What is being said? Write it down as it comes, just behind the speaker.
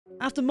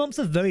After months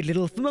of very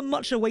little from a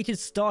much-awaited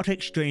Star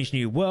Trek Strange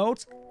New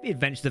Worlds, the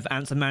adventures of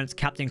Answer Man's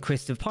Captain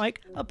Christopher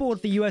Pike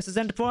aboard the USS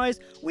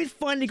Enterprise, we've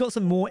finally got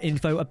some more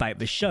info about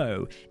the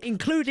show,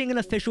 including an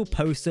official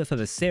poster for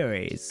the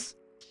series.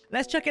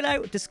 Let's check it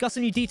out, discuss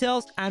some new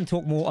details, and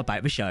talk more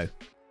about the show.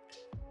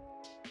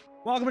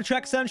 Welcome to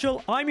Trek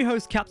Central, I'm your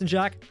host Captain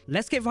Jack.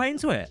 Let's get right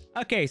into it.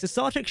 Okay, so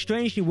Star Trek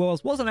Strange New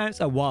Worlds was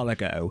announced a while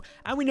ago,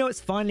 and we know it's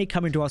finally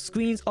coming to our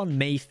screens on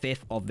May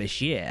 5th of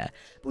this year.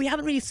 But we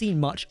haven't really seen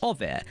much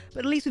of it, but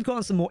at least we've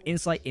gotten some more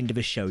insight into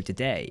the show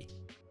today.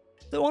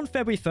 So on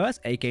February 1st,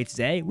 aka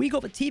today, we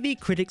got the TV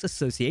Critics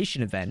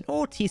Association event,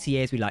 or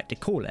TCA as we like to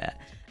call it.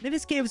 And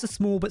this gave us a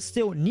small but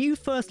still new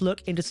first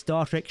look into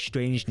Star Trek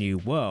Strange New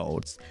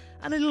Worlds,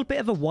 and a little bit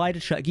of a wider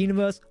Trek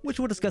universe, which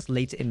we'll discuss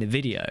later in the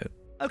video.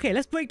 Okay,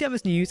 let's break down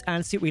this news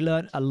and see what we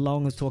learned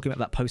along with talking about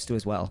that poster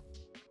as well.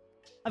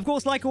 Of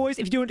course, like always,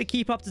 if you do want to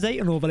keep up to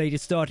date on all the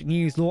latest Star Trek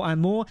news, lore and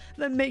more,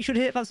 then make sure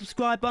to hit that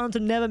subscribe button to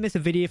never miss a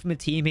video from the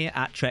team here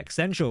at Trek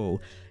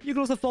Central. You can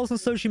also follow us on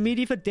social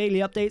media for daily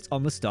updates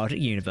on the Star Trek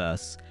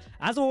universe.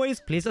 As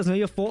always, please let us know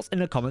your thoughts in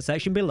the comment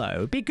section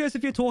below, because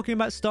if you're talking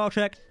about Star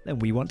Trek, then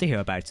we want to hear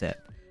about it.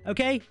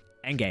 Okay,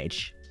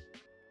 engage.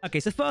 Okay,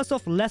 so first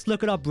off, let's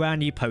look at our brand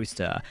new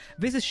poster.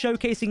 This is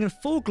showcasing in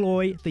full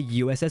glory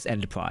the USS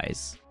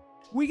Enterprise.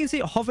 We can see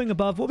it hovering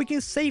above what we can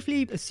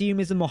safely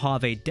assume is the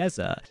Mojave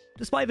Desert,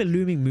 despite the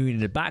looming moon in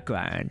the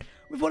background,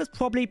 with what is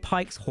probably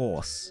Pike's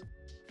horse.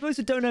 For those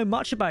who don't know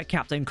much about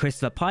Captain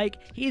Christopher Pike,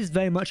 he is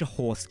very much a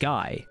horse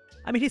guy.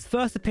 I mean, his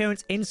first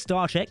appearance in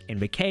Star Trek, in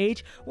the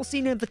Cage, was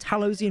seen in the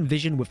Talosian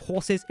vision with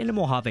horses in the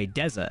Mojave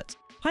Desert.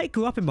 Pike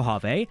grew up in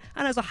Mojave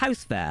and has a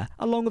house there,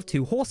 along with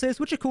two horses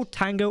which are called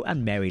Tango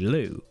and Mary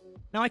Lou.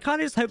 Now I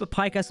kinda just hope that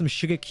Pike has some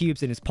sugar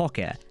cubes in his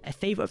pocket, a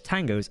favourite of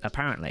Tango's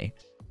apparently.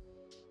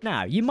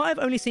 Now, you might have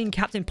only seen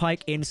Captain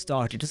Pike in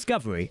Star Trek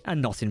Discovery, and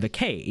not in The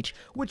Cage,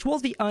 which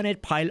was the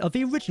unaired pilot of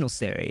the original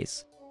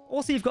series.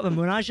 Also, you've got the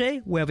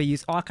Menage, where they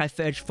use archive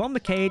footage from The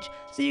Cage,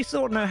 so you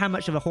sort of know how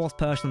much of a horse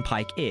person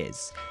Pike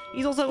is.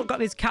 He's also got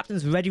his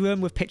captain's ready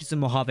room with pictures of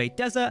Mojave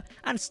Desert,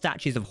 and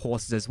statues of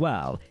horses as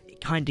well.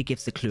 It kinda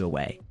gives the clue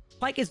away.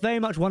 Pike is very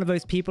much one of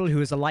those people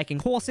who is a liking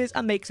horses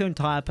and makes her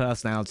entire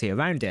personality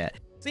around it.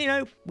 So you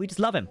know, we just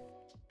love him.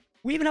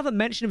 We even have a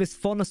mention of his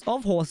fondness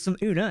of horses from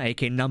Una,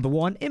 aka number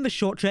 1, in the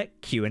short Trek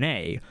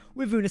Q&A,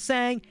 with Una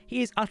saying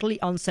he is utterly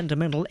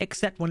unsentimental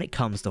except when it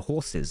comes to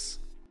horses.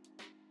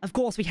 Of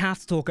course, we have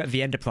to talk about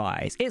the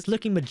Enterprise. It's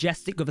looking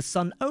majestic with the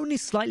sun only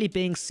slightly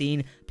being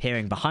seen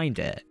peering behind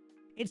it.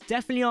 It's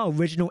definitely our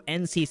original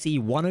NCC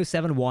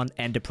 1071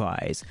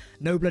 Enterprise,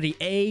 no bloody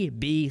A,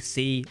 B,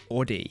 C,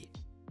 or D.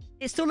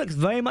 It still looks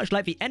very much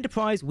like the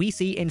Enterprise we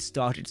see in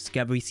Star Trek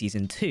Discovery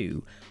Season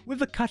 2, with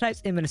the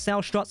cutouts in the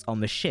nacelle struts on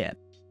the ship.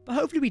 But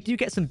hopefully we do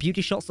get some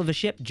beauty shots of the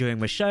ship during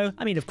the show,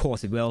 I mean of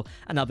course we will,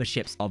 and other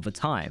ships of the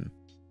time.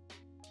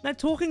 Now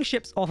talking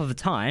ships off of the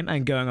time,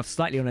 and going off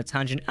slightly on a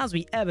tangent as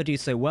we ever do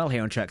so well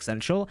here on Trek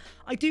Central,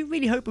 I do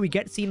really hope that we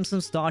get to see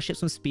some starships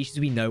from species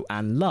we know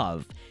and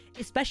love,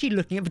 especially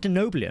looking at the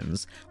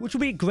Denobuans, which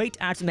will be a great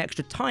add some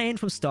extra tie-in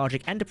from Star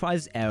Trek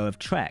Enterprise's era of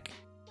Trek.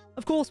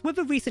 Of course, with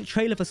the recent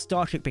trailer for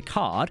Star Trek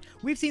Picard,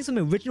 we've seen some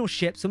original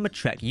ships from the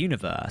Trek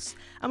universe,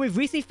 and we've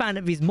recently found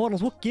that these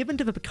models were given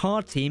to the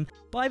Picard team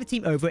by the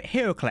team over at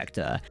Hero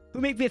Collector, who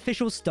make the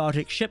official Star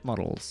Trek ship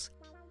models.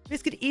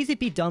 This could easily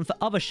be done for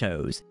other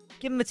shows,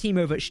 given the team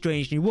over at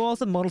Strange New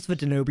Worlds and models for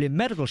the Denobulan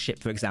medical ship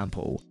for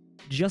example.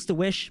 Just a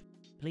wish.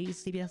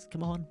 Please CBS,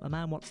 come on, a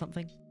man wants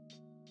something.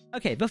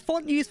 Okay, the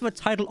font used for the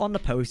title on the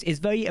post is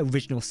very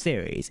original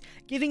series,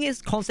 giving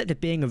its concept of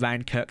being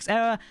around Kirk's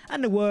era,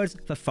 and the words,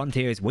 "The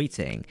frontier is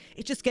waiting."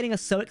 It's just getting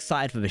us so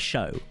excited for the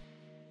show.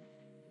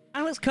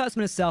 Alex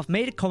Kurtzman himself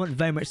made a comment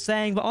very much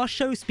saying that our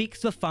show speaks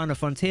to the final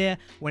frontier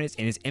when it's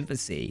in its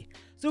infancy.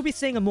 So we'll be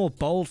seeing a more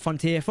bold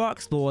frontier for our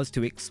explorers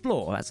to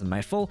explore, that's a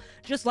mouthful,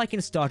 just like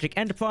in Star Trek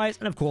Enterprise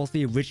and of course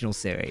the original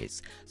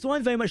series. So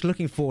I'm very much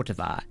looking forward to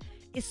that.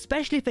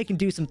 Especially if they can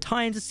do some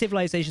tie-ins to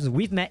civilizations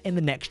we've met in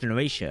the Next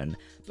Generation,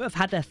 but have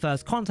had their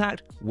first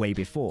contact way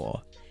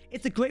before.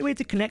 It's a great way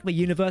to connect the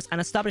universe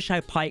and establish how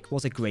Pike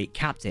was a great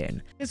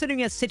captain, considering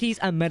he has cities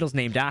and medals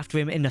named after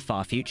him in the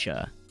far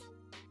future.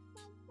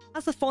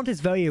 As the font is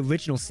very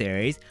original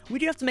series, we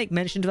do have to make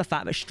mention to the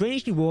fact that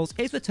Strange New Worlds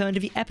is returned to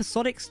the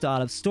episodic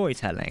style of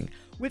storytelling,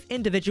 with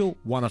individual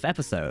one-off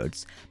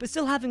episodes, but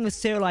still having the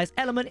serialized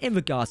element in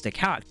regards to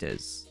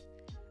characters.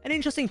 An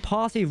interesting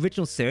part of the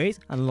original series,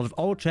 and a lot of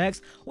old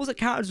Treks, was that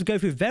characters would go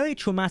through very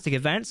traumatic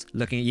events,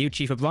 looking at you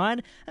Chief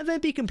O'Brien, and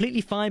then be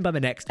completely fine by the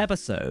next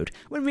episode,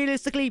 when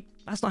realistically,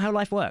 that's not how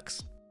life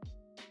works.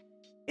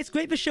 It's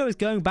great the show is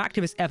going back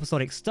to this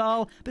episodic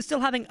style, but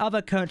still having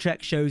other current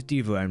Trek shows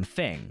do their own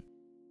thing.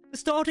 The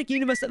Star Trek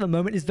universe at the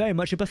moment is very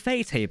much a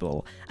buffet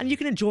table, and you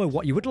can enjoy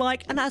what you would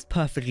like, and that's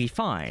perfectly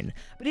fine.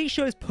 But each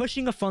show is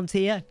pushing a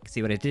frontier,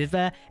 see what I did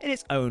there, in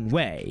its own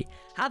way,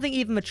 having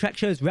even the Trek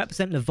shows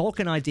represent the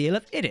Vulcan ideal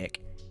of Idic,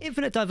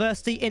 infinite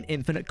diversity in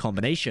infinite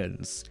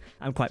combinations.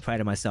 I'm quite proud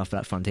of myself for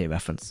that frontier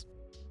reference.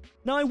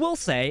 Now I will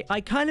say, I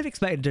kind of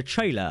expected a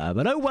trailer,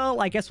 but oh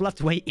well, I guess we'll have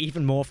to wait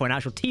even more for an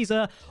actual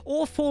teaser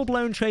or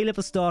full-blown trailer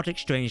for Star Trek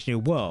Strange New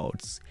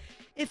Worlds.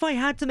 If I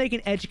had to make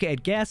an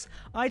educated guess,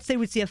 I'd say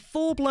we'd see a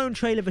full-blown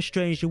trailer for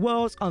Strange New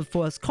Worlds on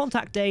First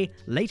Contact Day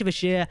later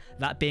this year,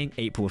 that being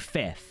April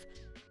 5th.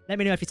 Let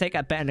me know if you take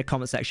that bet in the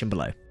comment section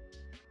below.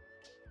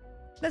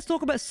 Let's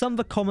talk about some of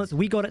the comments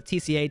we got at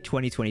TCA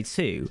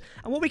 2022,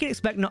 and what we can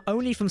expect not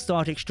only from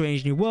Star Trek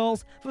Strange New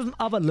Worlds, but from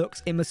other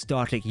looks in the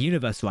Star Trek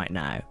universe right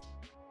now.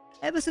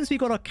 Ever since we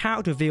got our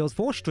character reveals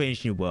for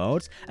Strange New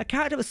Worlds, a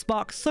character that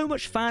sparked so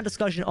much fan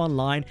discussion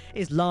online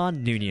is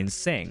noonien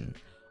Singh.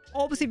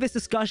 Obviously this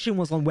discussion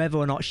was on whether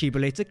or not she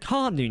related to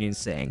noonien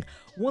Singh,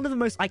 one of the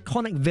most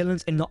iconic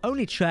villains in not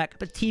only Trek,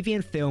 but TV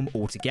and film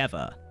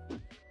altogether.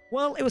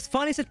 Well, it was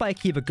finally said by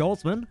Akiva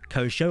Goldsman,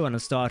 co-showrunner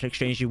of Star Trek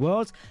Strange New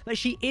Worlds, that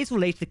she is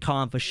related to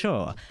Khan for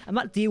sure, and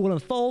that deal will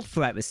unfold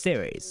throughout the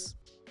series.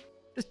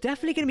 It's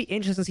definitely going to be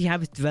interesting to see how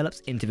this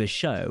develops into the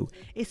show,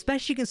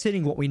 especially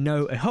considering what we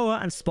know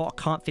Uhura and Spock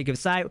can't figure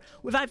this out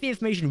without the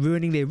information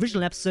ruining the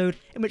original episode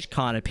in which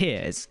Khan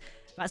appears.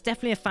 That's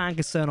definitely a fan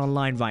concern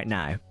online right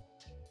now.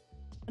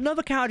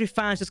 Another character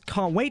fans just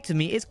can't wait to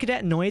meet is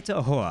Cadet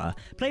Noita Uhura,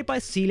 played by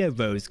Celia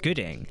Rose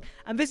Gooding,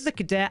 and this is a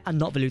cadet and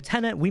not the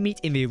lieutenant we meet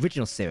in the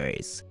original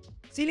series.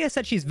 Celia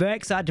said she's very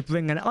excited to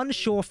bring an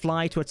unsure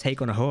fly to a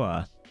take on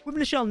Uhura, with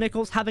Nichelle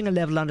Nichols having a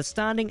level of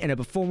understanding in a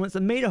performance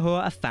that made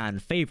Uhura a fan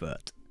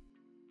favourite.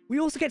 We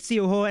also get to see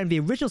Uhura in the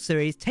original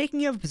series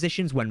taking over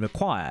positions when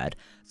required,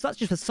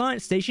 such as the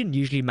science station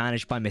usually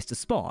managed by Mr.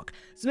 Spock,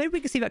 so maybe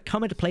we can see that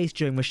come into place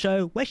during the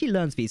show where she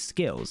learns these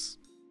skills.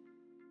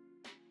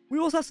 We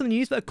also have some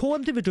news that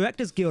according to the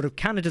Directors Guild of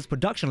Canada's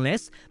production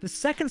list, the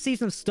second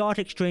season of Star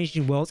Trek Strange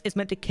New Worlds is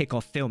meant to kick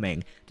off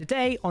filming,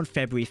 today on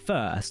February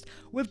 1st,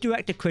 with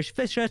director Chris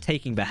Fisher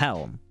taking the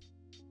helm.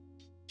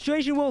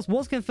 Strange New Worlds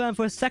was confirmed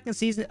for a second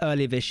season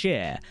earlier this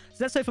year,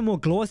 so let's hope for more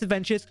glorious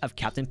adventures of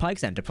Captain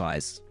Pike's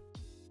Enterprise.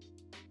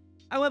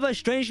 However,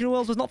 Strange New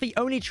Worlds was not the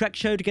only Trek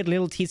show to get a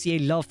little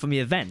TCA love from the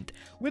event,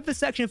 with the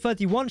Section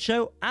 31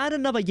 show and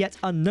another yet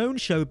unknown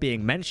show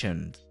being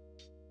mentioned.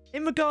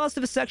 In regards to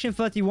the Section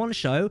 31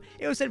 show,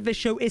 it was said this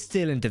show is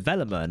still in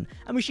development,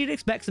 and we should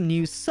expect some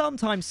news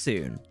sometime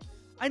soon.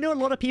 I know a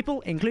lot of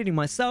people, including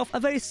myself, are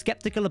very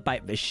skeptical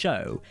about this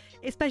show,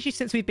 especially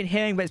since we've been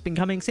hearing that it's been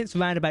coming since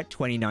around about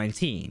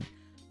 2019.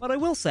 But I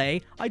will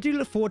say, I do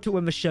look forward to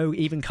when the show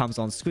even comes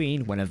on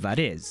screen, whenever that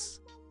is.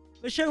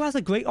 The show has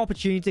a great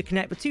opportunity to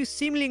connect the two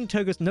seemingly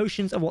incongruous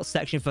notions of what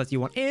Section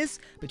 31 is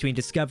between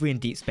Discovery and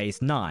Deep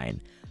Space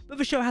Nine. But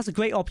the show has a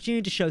great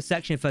opportunity to show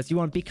Section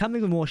 31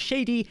 becoming the more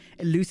shady,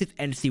 elusive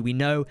entity we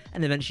know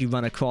and eventually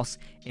run across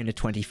in the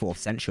 24th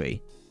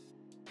century.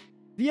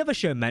 The other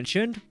show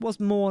mentioned was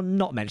more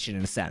not mentioned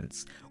in a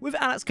sense, with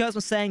Alex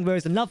Kurtzman saying there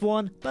is another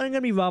one, but I'm going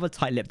to be rather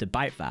tight-lipped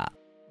about that.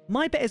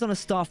 My bet is on a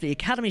Starfleet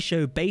Academy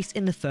show based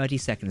in the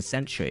 32nd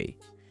century.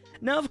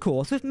 Now of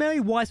course, with Mary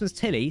Wiseman's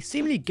Tilly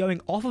seemingly going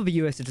off of the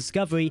USS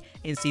Discovery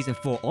in Season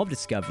 4 of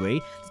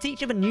Discovery to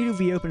teach at the newly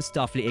reopened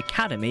Starfleet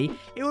Academy,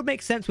 it would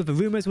make sense with the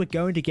rumours we're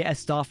going to get a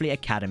Starfleet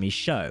Academy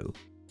show.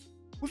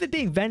 With it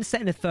being then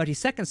set in the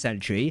 32nd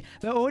century,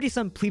 there are already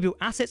some prebuilt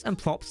assets and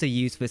props to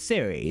use for the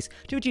series,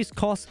 to reduce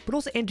costs but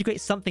also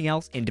integrate something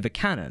else into the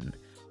canon.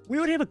 We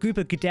already have a group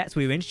of cadets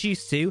we were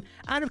introduced to,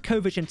 and with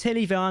Kovich and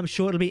Tilly there I'm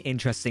sure it'll be an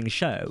interesting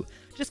show.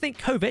 Just think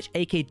Kovich,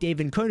 aka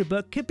David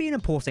Cronenberg, could be an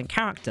important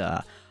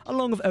character,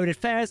 along with Oded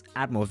Fehr's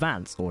Admiral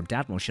Vance, or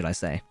Dadmiral should I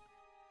say.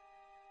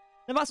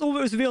 Now that's all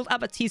that was revealed at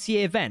the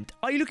TCA event.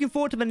 Are you looking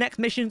forward to the next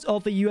missions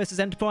of the USS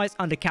Enterprise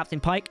under Captain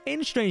Pike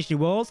in Strange New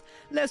Worlds?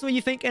 Let us know what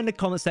you think in the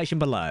comment section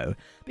below.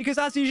 Because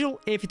as usual,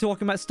 if you're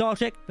talking about Star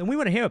Trek, then we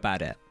want to hear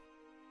about it.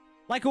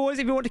 Like always,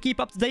 if you want to keep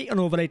up to date on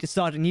all the latest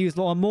Star Trek news,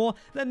 lore and more,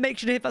 then make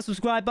sure to hit that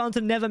subscribe button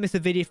to never miss a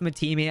video from the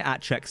team here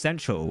at Trek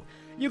Central.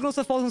 You can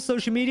also follow us on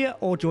social media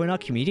or join our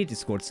community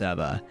Discord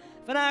server.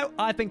 For now,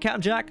 I've been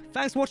Captain Jack,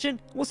 thanks for watching,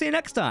 we'll see you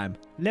next time.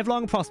 Live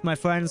long and prosper, my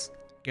friends.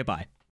 Goodbye.